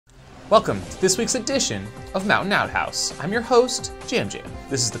Welcome to this week's edition of Mountain Outhouse. I'm your host, Jam Jam.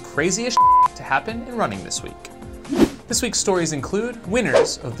 This is the craziest to happen in running this week. This week's stories include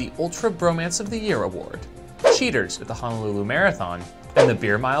winners of the Ultra Bromance of the Year award, cheaters at the Honolulu Marathon, and the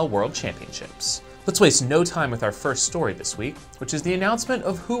Beer Mile World Championships. Let's waste no time with our first story this week, which is the announcement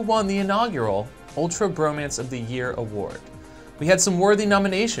of who won the inaugural Ultra Bromance of the Year award. We had some worthy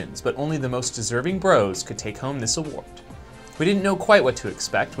nominations, but only the most deserving bros could take home this award. We didn't know quite what to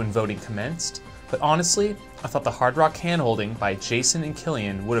expect when voting commenced, but honestly, I thought the hard rock handholding by Jason and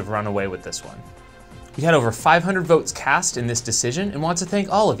Killian would have run away with this one. We had over 500 votes cast in this decision and want to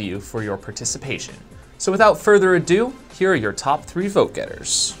thank all of you for your participation. So without further ado, here are your top 3 vote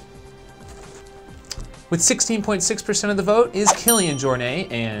getters. With 16.6% of the vote is Killian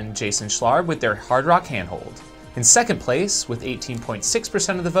Jornet and Jason Schlarb with their hard rock handhold. In second place, with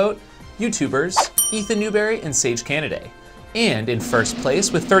 18.6% of the vote, YouTubers Ethan Newberry and Sage Canaday. And in first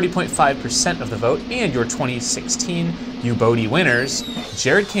place, with 30.5% of the vote, and your 2016 UBOTY winners,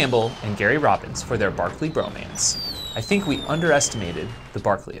 Jared Campbell and Gary Robbins for their Barkley Bromance. I think we underestimated the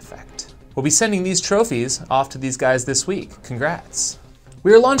Barkley effect. We'll be sending these trophies off to these guys this week. Congrats.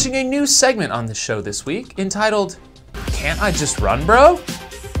 We are launching a new segment on the show this week entitled, Can't I Just Run, Bro?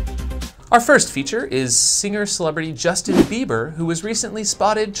 Our first feature is singer-celebrity Justin Bieber, who was recently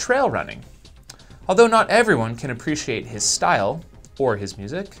spotted trail running. Although not everyone can appreciate his style or his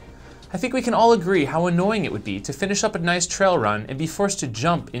music, I think we can all agree how annoying it would be to finish up a nice trail run and be forced to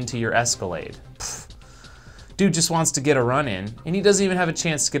jump into your Escalade. Pfft. Dude just wants to get a run in, and he doesn't even have a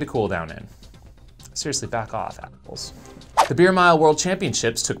chance to get a cool down in. Seriously, back off, apples. The Beer Mile World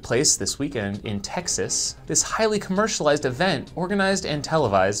Championships took place this weekend in Texas. This highly commercialized event, organized and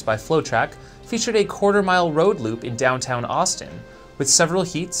televised by FlowTrack, featured a quarter-mile road loop in downtown Austin, with several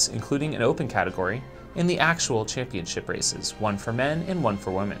heats, including an open category, and the actual championship races, one for men and one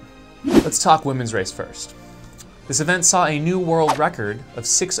for women. Let's talk women's race first. This event saw a new world record of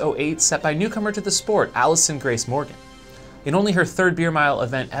 6:08 set by newcomer to the sport, Allison Grace Morgan. In only her third Beer Mile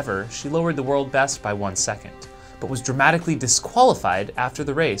event ever, she lowered the world best by 1 second, but was dramatically disqualified after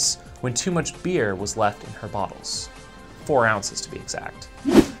the race when too much beer was left in her bottles. 4 ounces to be exact.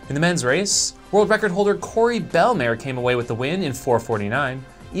 In the men's race, world record holder Corey Bellmare came away with the win in 4:49,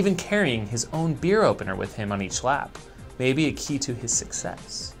 even carrying his own beer opener with him on each lap, maybe a key to his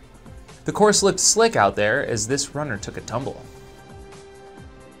success. The course looked slick out there as this runner took a tumble.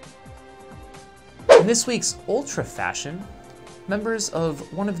 In this week's Ultra fashion, members of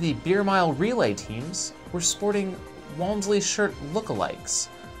one of the Beer Mile relay teams were sporting Walmsley shirt lookalikes.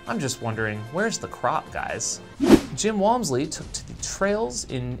 I'm just wondering, where's the crop, guys? Jim Walmsley took to the trails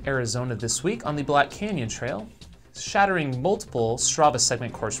in Arizona this week on the Black Canyon Trail, shattering multiple Strava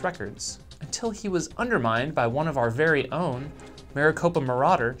segment course records, until he was undermined by one of our very own Maricopa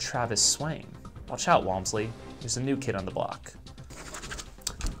Marauder, Travis Swain. Watch out, Walmsley. There's a new kid on the block.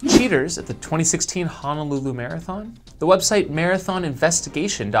 Cheaters at the 2016 Honolulu Marathon. The website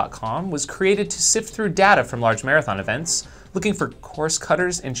marathoninvestigation.com was created to sift through data from large marathon events, looking for course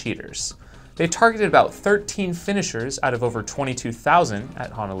cutters and cheaters. They targeted about 13 finishers out of over 22,000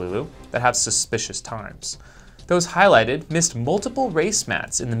 at Honolulu that have suspicious times. Those highlighted missed multiple race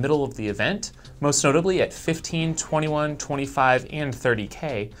mats in the middle of the event, most notably at 15, 21, 25, and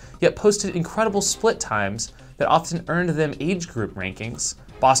 30K, yet posted incredible split times that often earned them age group rankings,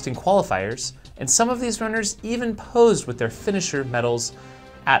 Boston qualifiers, and some of these runners even posed with their finisher medals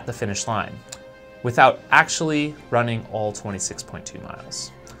at the finish line, without actually running all 26.2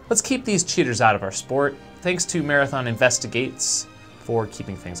 miles. Let's keep these cheaters out of our sport. Thanks to Marathon Investigates for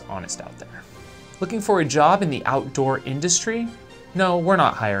keeping things honest out there. Looking for a job in the outdoor industry? No, we're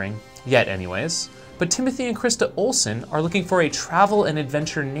not hiring, yet anyways, but Timothy and Krista Olsen are looking for a travel and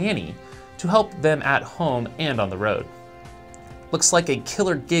adventure nanny to help them at home and on the road. Looks like a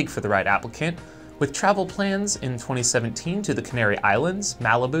killer gig for the right applicant, with travel plans in 2017 to the Canary Islands,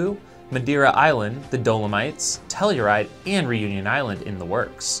 Malibu, Madeira Island, the Dolomites, Telluride, and Reunion Island in the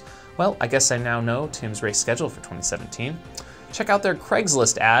works. Well, I guess I now know Tim's race schedule for 2017. Check out their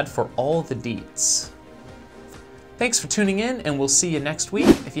Craigslist ad for all the deets. Thanks for tuning in, and we'll see you next week.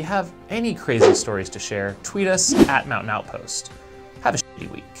 If you have any crazy stories to share, tweet us at Mountain Outpost. Have a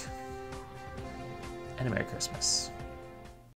shitty week. And a Merry Christmas.